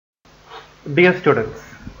Dear students,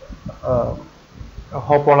 uh, I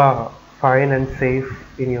hope all are fine and safe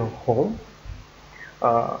in your home.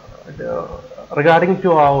 Uh, Regarding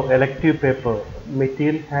to our elective paper,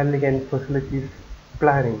 material handling and facilities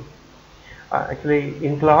planning. Actually,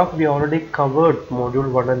 in class we already covered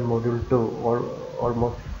module 1 and module 2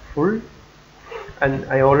 almost full, and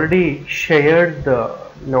I already shared the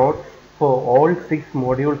notes for all 6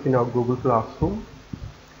 modules in our Google Classroom.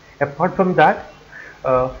 Apart from that,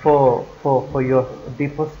 for your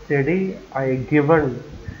deeper study, I given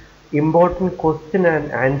important question and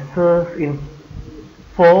answers in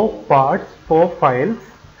 4 parts, 4 files.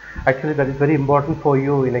 Actually, that is very important for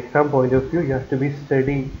you in exam point of view. You have to be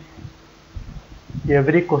study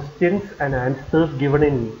every questions and answers given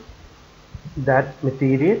in that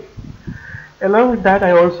material. Along with that,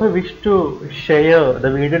 I also wish to share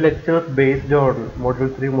the video lectures based on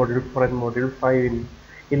Module 3, Module 4 and Module 5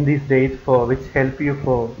 in these days, for which help you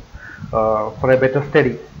for a better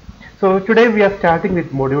study. So today we are starting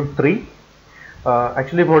with Module 3.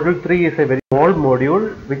 Actually, Module 3 is a very small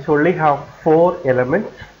module which only have 4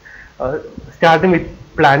 elements, starting with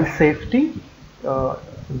plant safety,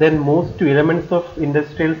 then moves to elements of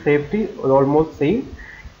industrial safety, almost same.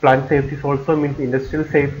 Plant safety also means industrial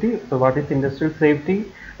safety. So what is industrial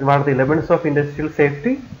safety and what are the elements of industrial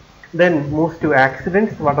safety? Then moves to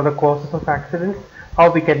accidents, what are the causes of accidents, how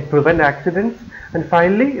we can prevent accidents, and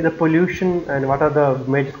finally the pollution and what are the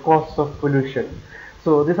major causes of pollution.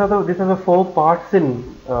 So these are the 4 parts in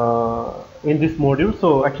this module.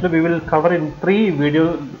 So actually we will cover in 3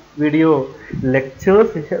 video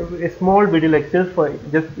lectures, a small video lectures for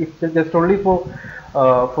just only for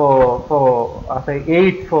as I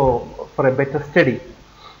aid for a better study.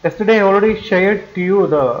 Yesterday I already shared to you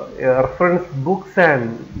the reference books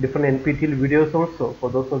and different NPTEL videos also. For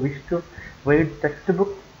those who wish to read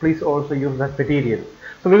textbook, please also use that material.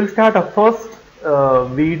 So we will start our first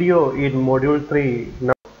video in module 3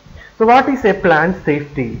 now. So what is a plant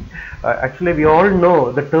safety? Actually we all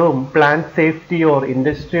know the term plant safety or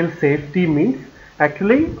industrial safety means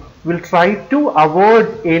actually we'll try to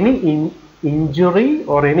avoid any injury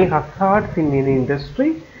or any hazards in any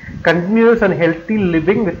industry, continuous and healthy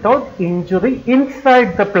living without injury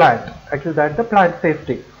inside the plant. Actually that's the plant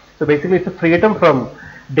safety. So basically it's a freedom from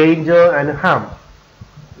danger and harm.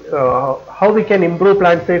 How we can improve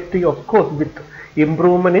plant safety? Of course with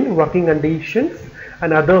improvement in working conditions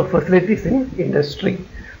and other facilities in industry.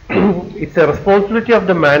 It's a responsibility of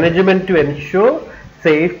the management to ensure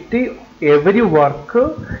safety every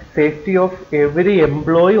worker, safety of every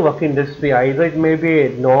employee work industry, either it may be a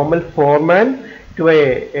normal foreman to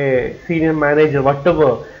a senior manager,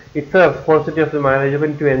 whatever. It's a responsibility of the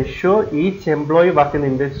management to ensure each employee work in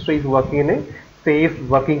industry is working in a safe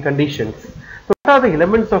working conditions. So what are the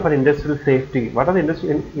elements of an industrial safety? What are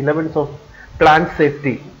the elements of plant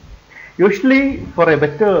safety? Usually for a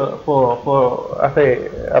better, as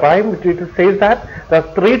a rhyme, it says that the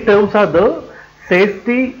 3 terms are the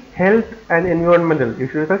safety, health and environmental.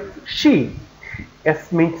 Usually that's SHE.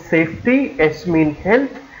 S means safety, S means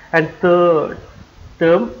health, and third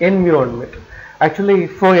term environment. Actually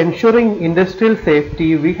for ensuring industrial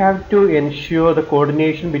safety, we have to ensure the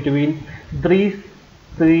coordination between three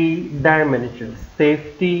dimensions: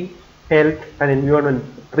 safety, health and environment.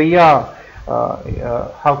 3 are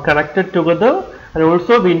have connected together, and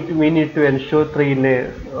also we need to ensure 3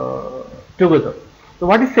 together. So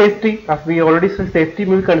what is safety? As we already said, safety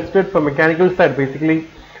will be considered from mechanical side basically,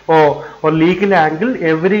 or legal angle.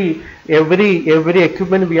 Every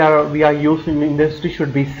equipment we are using in industry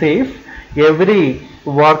should be safe. Every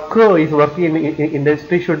worker is working in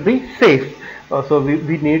industry should be safe. So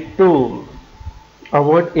we need to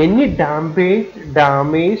avoid any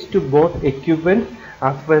damage to both equipment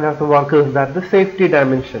as well as the workers. That's the safety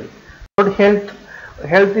dimension. But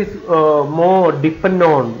health is more depend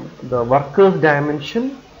on the workers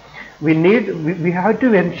dimension. We have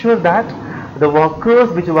to ensure that the workers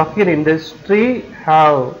which work in industry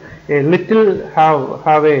have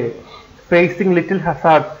facing little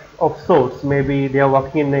hazards of sorts. Maybe they are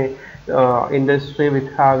working in a industry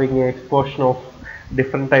with having an exposure of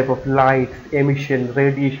different type of lights, emissions,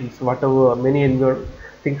 radiations, whatever, many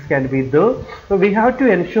things can be there. So we have to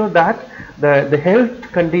ensure that the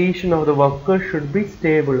health condition of the workers should be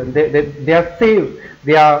stable, and they are safe,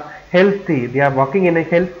 they are healthy, they are working in a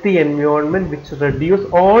healthy environment which reduce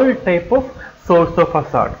all type of source of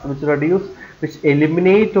hazards, which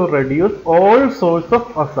eliminate or reduce all source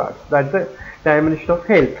of hazards. That's the dimension of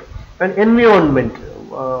health. And environment,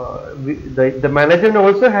 the management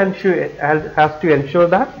also has to ensure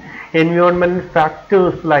that environmental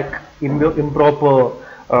factors like improper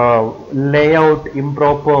layout,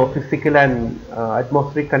 improper physical and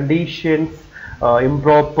atmospheric conditions,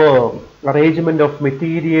 improper arrangement of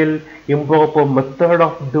material, improper method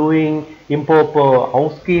of doing, improper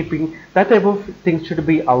housekeeping. That type of things should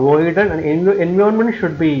be avoided, and environment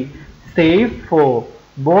should be safe for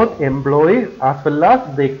both employees as well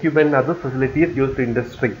as the equipment and other facilities used in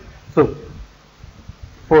industry. So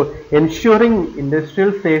for ensuring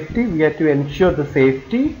industrial safety, we have to ensure the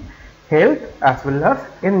safety, health as well as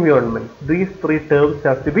environment. These three terms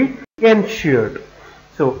have to be ensured.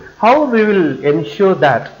 So how we will ensure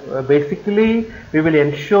that? Basically, we will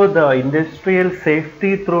ensure the industrial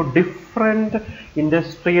safety through different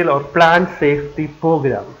industrial or plant safety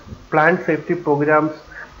programs. Plant safety programs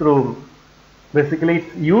through basically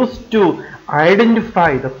it's used to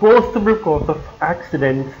identify the possible cause of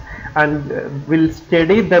accidents, and will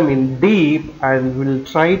study them in deep and will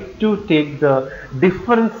try to take the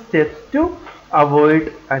different steps to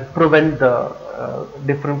avoid and prevent the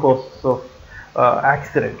different causes of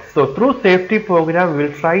accidents. So through safety program we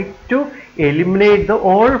will try to eliminate the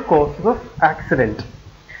all causes of accident.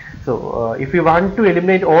 So if you want to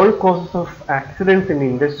eliminate all causes of accidents in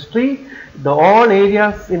industry, the all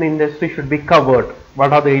areas in industry should be covered.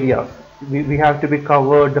 What are the areas? We have to be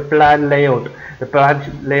covered. The plant layout. The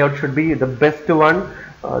plant layout should be the best one,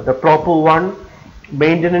 the proper one.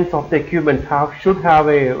 Maintenance of the equipment should have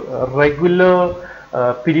a regular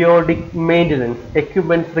periodic maintenance.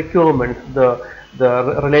 Equipment requirements, the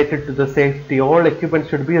related to the safety. All equipment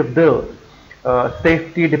should be there.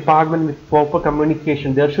 Safety department with proper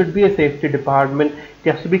communication. There should be a safety department.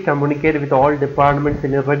 It has to be communicated with all departments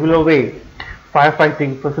in a regular way.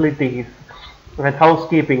 Firefighting facilities and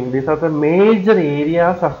housekeeping. These are the major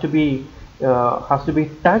areas has to be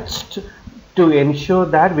touched to ensure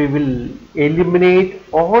that we will eliminate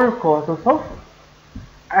all causes of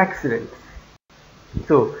accidents.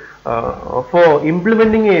 So for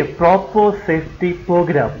implementing a proper safety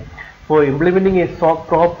program, for implementing a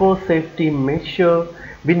proper safety measure,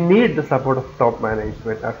 we need the support of top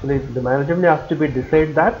management. Actually, the management has to be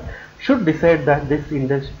decide that this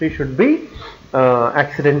industry should be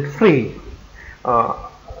accident free.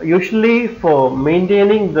 Usually for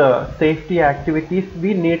maintaining the safety activities,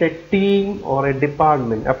 we need a team or a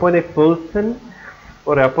department, appoint a person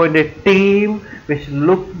or appoint a team which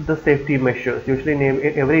look the safety measures. Usually in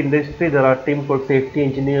every industry there are teams called safety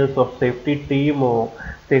engineers or safety team or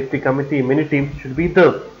safety committee. Many teams should be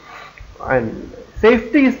there. And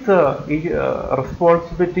safety is the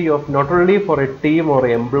responsibility of not only for a team or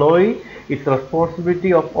employee, it's the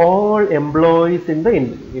responsibility of all employees in the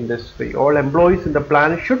industry. All employees in the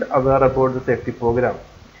plant should aware about the safety program.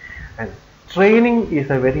 And training is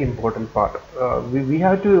a very important part. We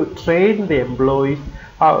have to train the employees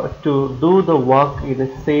how to do the work in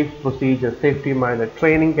a safe procedure, safety manner.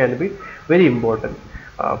 Training can be very important.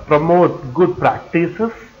 Promote good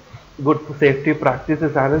practices. Good safety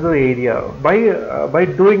practices another area. By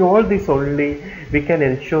doing all this only, we can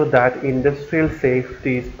ensure that industrial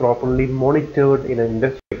safety is properly monitored in an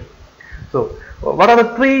industry. So what are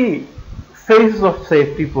the three phases of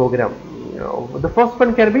safety program? The first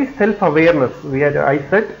one can be self-awareness. I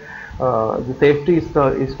said the safety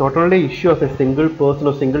is not only issue of a single person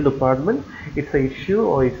or single department. It's an issue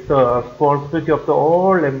or it's a responsibility of the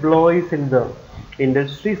all employees in the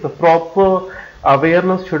industry. So proper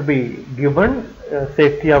awareness should be given.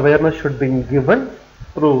 Safety awareness should be given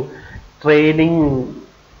through training,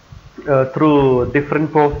 through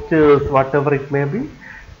different postures, whatever it may be.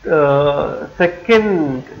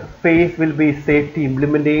 Second phase will be safety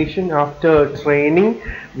implementation. After training,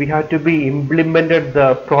 we have to be implemented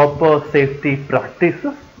the proper safety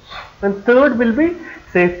practices. And third will be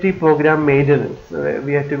safety program maintenance.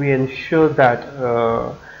 We have to be ensured that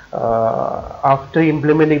after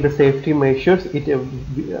implementing the safety measures,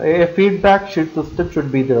 a feedback system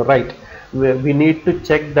should be there, right? We need to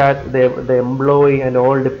check that the employee and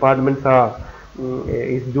all departments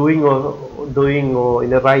is doing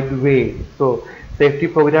in a right way. So safety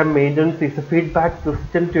program maintenance is a feedback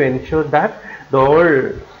system to ensure that the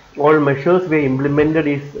all measures we implemented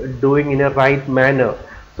is doing in a right manner.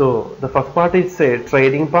 So the first part is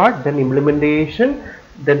training part, then implementation,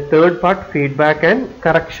 then third part feedback and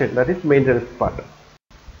correction, that is maintenance part.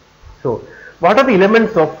 So what are the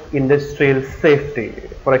elements of industrial safety?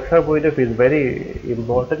 For example, point of view is very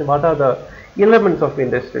important. What are the elements of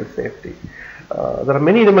industrial safety? There are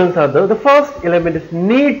many elements are there. The first element is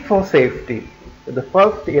need for safety. The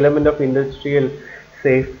first element of industrial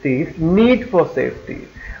safety is need for safety.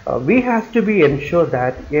 We have to be ensured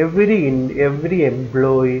that every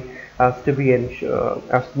employee has to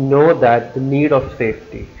know that the need of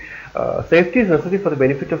safety. Safety is necessary for the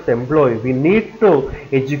benefit of the employee. We need to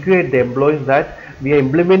educate the employees that we are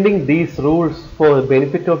implementing these rules for the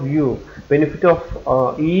benefit of you, benefit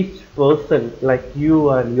of each person like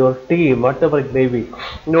you and your team, whatever it may be.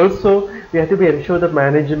 And also we have to ensure the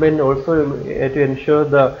management, also have to ensure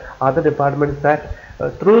the other departments that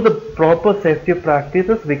through the proper safety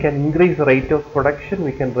practices we can increase the rate of production,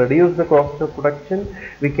 we can reduce the cost of production,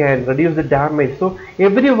 we can reduce the damage. So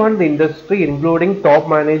everyone in the industry, including top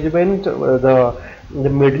management, the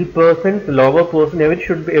middle persons, the lower person,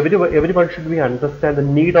 everyone should be understand the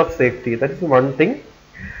need of safety. That is one thing.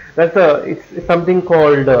 It's something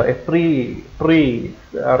called a pre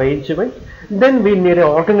arrangement. Then we need an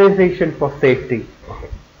organization for safety.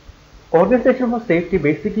 Organization for safety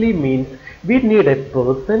basically means we need a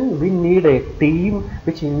person, we need a team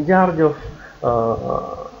which in charge of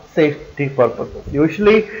safety purposes.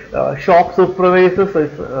 Usually shop supervisors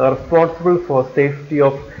is responsible for safety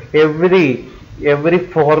of every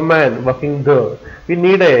foreman working there. We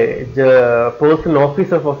need a person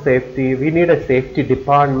officer for safety, we need a safety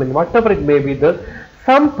department, whatever it may be there.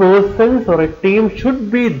 Some persons or a team should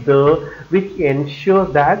be there which ensure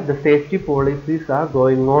that the safety policies are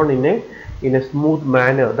going on in a smooth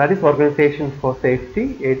manner. That is organization for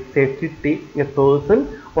safety, a safety team, a person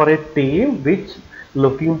or a team which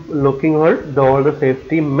looking at all the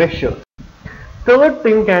safety measures. Third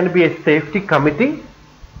thing can be a safety committee.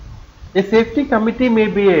 A safety committee may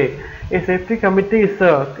be a safety committee is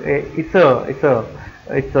a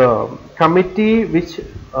committee which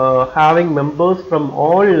having members from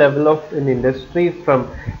all level of an industry, from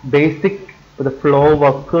basic the floor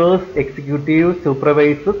workers, executives,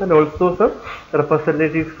 supervisors, and also some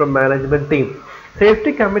representatives from management team.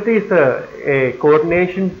 Safety committee is a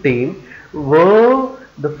coordination team where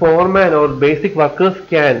the foreman or basic workers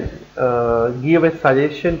can give a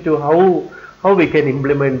suggestion to how we can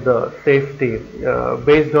implement the safety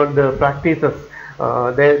based on the practices.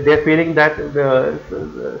 They're feeling that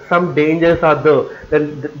some dangers are there,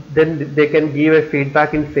 then they can give a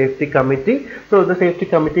feedback in safety committee. So the safety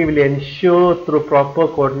committee will ensure through proper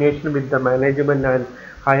coordination with the management and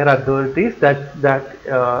higher authorities that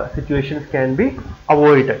situations can be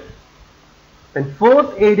avoided. And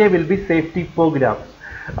fourth area will be safety programs.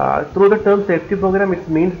 Through the term safety program, it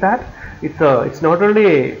means that it's not only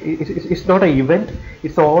it's not an event,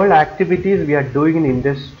 it's all activities we are doing in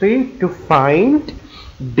industry to find,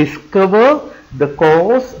 discover the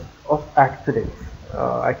cause of accidents.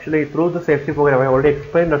 Actually, through the safety program, I already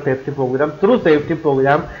explained the safety program. Through safety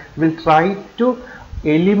program, we'll try to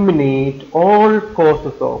eliminate all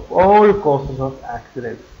causes of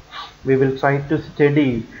accidents. We will try to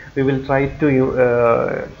study. We will try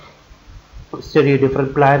to study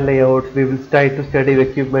different plan layouts, we will try to study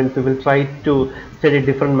equipment, we will try to study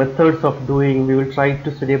different methods of doing, we will try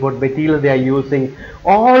to study about material they are using.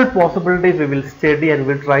 All possibilities we will study and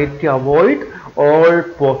we will try to avoid all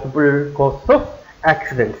possible causes of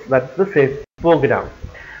accidents. That's the safety program.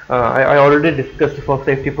 I already discussed for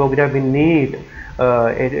safety program we need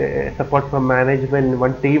a support from management,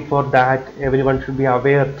 one team for that. Everyone should be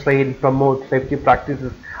aware, train, promote safety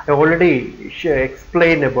practices. I already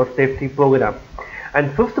explained about safety program.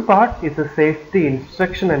 And fifth part is the safety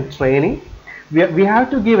instruction and training. We have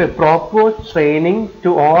to give a proper training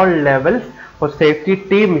to all levels. For safety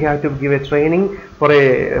team, we have to give a training. For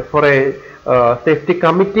a safety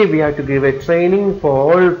committee, we have to give a training for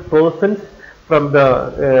all persons from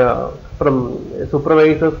the from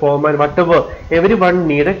supervisors, foreman, whatever. Everyone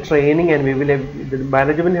need a training, and the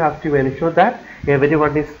management has to ensure that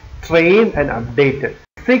everyone is trained and updated.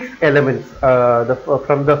 6 elements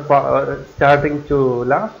from the starting to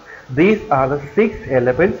last. These are the 6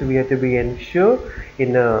 elements we have to be ensured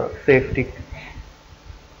in safety,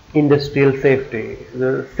 industrial safety.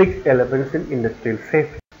 The 6 elements in industrial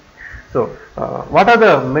safety. So, what are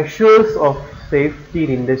the measures of safety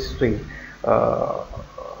in industry?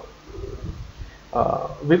 After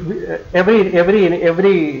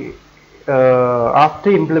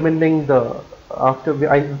implementing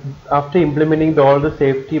all the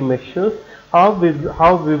safety measures, how we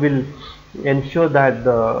will ensure that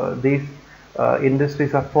these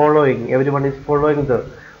industries are following, everyone is following the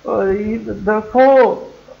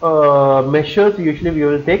 4 measures. Usually we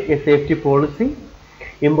will take a safety policy,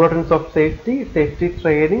 importance of safety, safety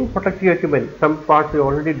training, protective equipment. Some parts we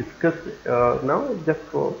already discussed now, just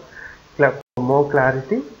for more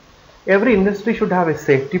clarity. Every industry should have a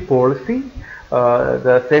safety policy.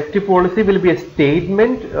 The safety policy will be a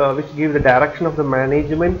statement which gives the direction of the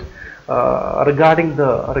management regarding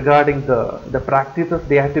the practices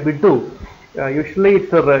they have to be do. Usually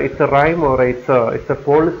it's a rhyme or it's a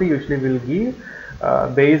policy. Usually will give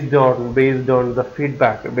based on the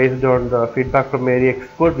feedback from every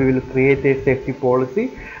expert. We will create a safety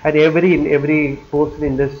policy, and every person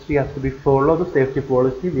in industry has to be follow the safety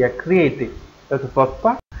policy we are creating. That's the first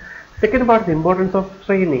part. Second part is importance of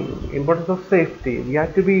training, importance of safety. We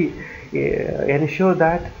have to be ensure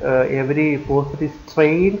that every person is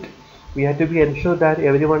trained. We have to be ensure that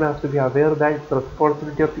everyone has to be aware that it's the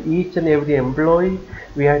responsibility of each and every employee.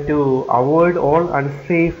 We have to avoid all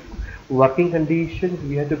unsafe working conditions.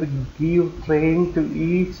 We have to give training to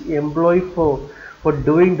each employee for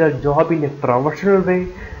doing the job in a professional way.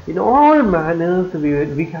 In all manners,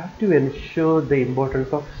 we have to ensure the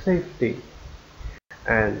importance of safety.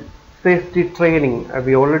 And safety training,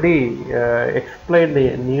 we already explained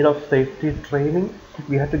the need of safety training.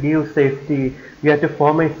 We have to give safety, we have to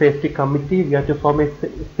form a safety committee, we have to form a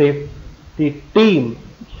safety team,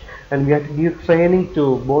 and we have to give training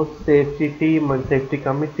to both safety team and safety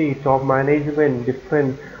committee, top management,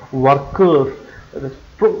 different workers.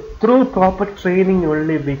 Through proper training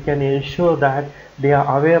only we can ensure that they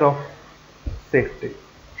are aware of safety.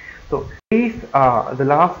 So these the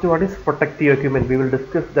last one is protective equipment. We will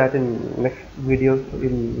discuss that in next videos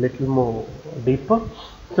in little more deeper.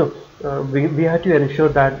 So we have to ensure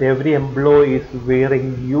that every employee is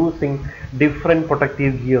using different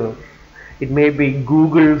protective gear. It may be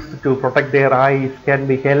goggles to protect their eyes, can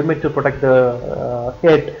be helmet to protect the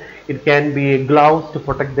head, it can be gloves to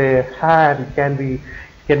protect their hand, it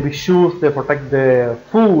can be shoes to protect their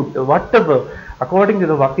foot, whatever. According to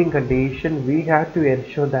the working condition, we have to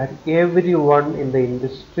ensure that everyone in the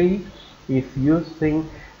industry is using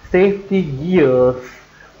safety gears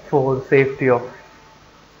for safety of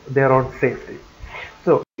their own safety.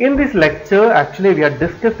 So in this lecture, actually we have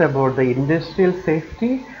discussed about the industrial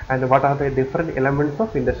safety and what are the different elements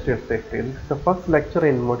of industrial safety. This is the first lecture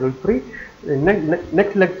in module 3. In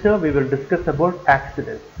next lecture we will discuss about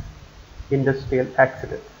accidents, industrial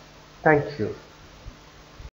accidents. Thank you.